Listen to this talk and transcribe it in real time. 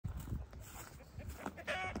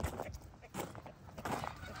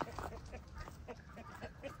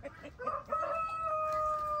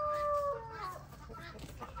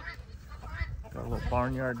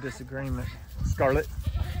Barnyard disagreement. Scarlet.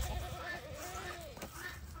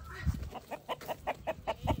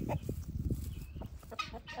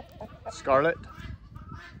 Scarlet.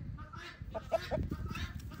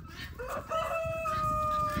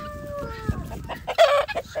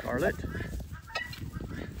 Scarlet.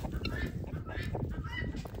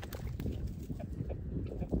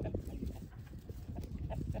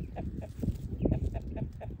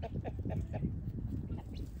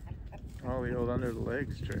 Oh, the old under the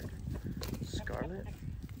legs trick. Scarlet.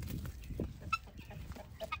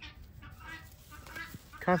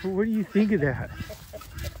 Copper, what do you think of that?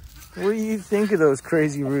 What do you think of those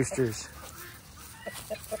crazy roosters?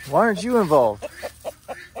 Why aren't you involved?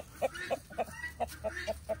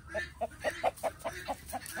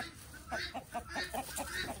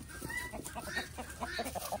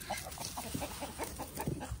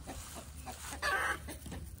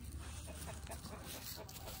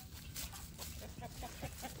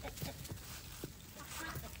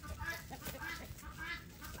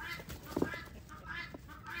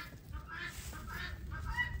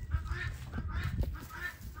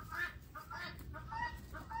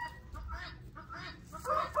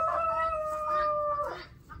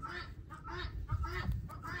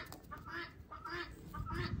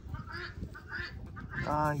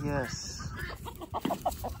 Ah, yes.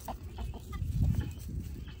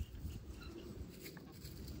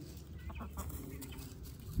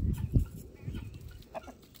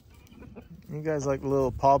 You guys like a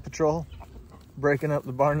little Paw Patrol? Breaking up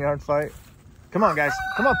the barnyard fight? Come on, guys.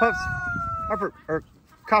 Come on, pups. Harper, or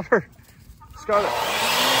Copper. Scarlet.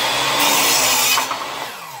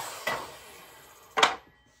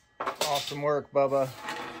 Awesome work, Bubba.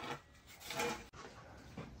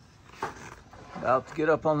 About to get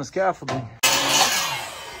up on the scaffolding.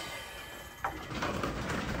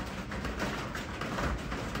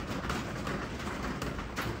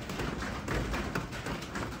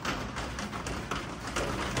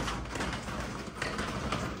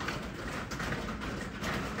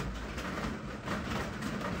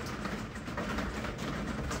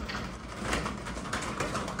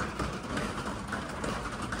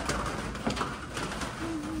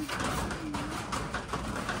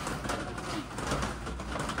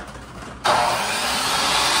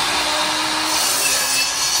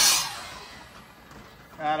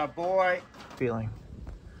 Attaboy. Feeling?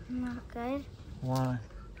 Not good. Why?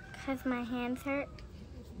 Because my hands hurt.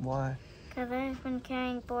 Why? Because I've been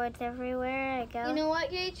carrying boards everywhere I go. You know what,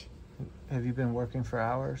 Gage? Have you been working for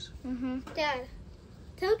hours? Mm-hmm. Dad,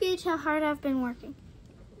 tell Gage how hard I've been working.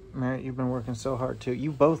 Merritt, you've been working so hard too.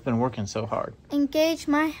 You've both been working so hard. And Gage,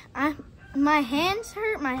 my hands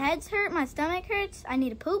hurt, my head's hurt, my stomach hurts. I need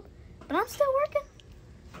to poop, but I'm still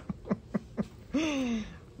working.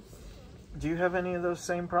 Do you have any of those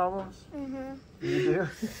same problems? Mm-hmm. You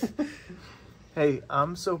do? Hey,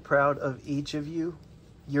 I'm so proud of each of you.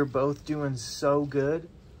 You're both doing so good,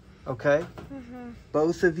 okay? Mm-hmm.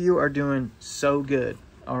 Both of you are doing so good,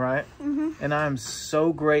 all right? Mm-hmm. And I'm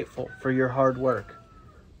so grateful for your hard work,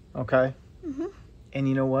 okay? Mm-hmm. And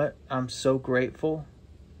you know what? I'm so grateful.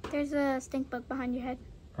 There's a stink bug behind your head.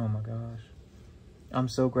 Oh my gosh. I'm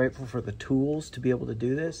so grateful for the tools to be able to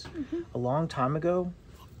do this. Mm-hmm. A long time ago,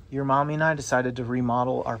 your mommy and I decided to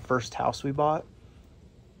remodel our first house we bought.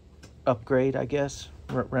 Upgrade, I guess.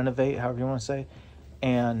 Renovate, however you want to say.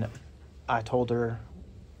 And I told her,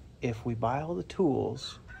 if we buy all the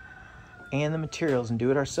tools and the materials and do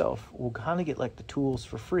it ourselves, we'll kind of get like the tools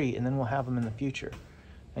for free, and then we'll have them in the future.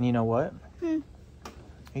 And you know what?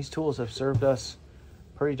 These tools have served us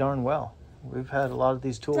pretty darn well. We've had a lot of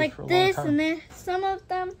these tools Like for a long this, time. and there's some of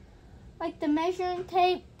them, like the measuring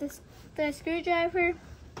tape, the screwdriver,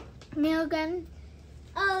 nail gun.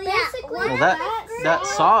 Oh, yeah. Basically, Well, that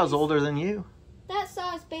saw is older than you. That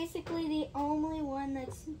saw is basically the only one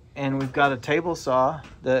that's... And we've got a table saw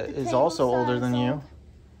that The is table also saw older is than you. old.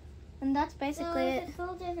 And that's basically it. It's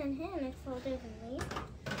older than him. It's older than me.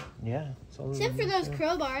 Yeah. It's older Except for than those you, too.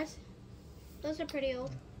 crowbars. Those are pretty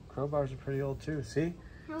old. Crowbars are pretty old too, see?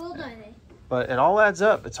 How old are they? But it all adds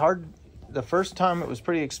up. It's hard. The first time it was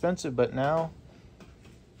pretty expensive, but now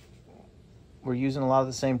we're using a lot of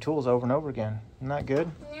the same tools over and over again. Isn't that good?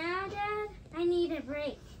 Now, Dad, I need a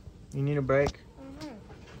break. You need a break?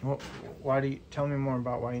 Mm-hmm. Well, why do you, tell me more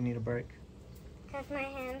about why you need a break. Because my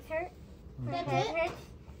hands hurt. My Okay. head hurts.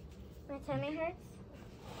 My tummy hurts.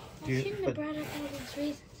 Do you- I shouldn't but- have brought up all these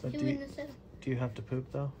reasons. but He do you- wouldn't have said it. Do you have to poop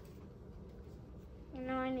though?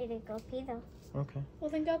 No, I need to go pee though. Okay. Well,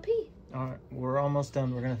 then go pee. All right. We're almost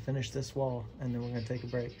done. We're going to finish this wall and then we're going to take a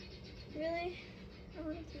break. Really? I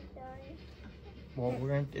want to keep going. Well, we're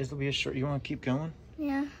going to, it'll be a short, you want to keep going?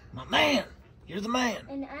 Yeah. My man! You're the man.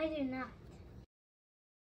 And I do not.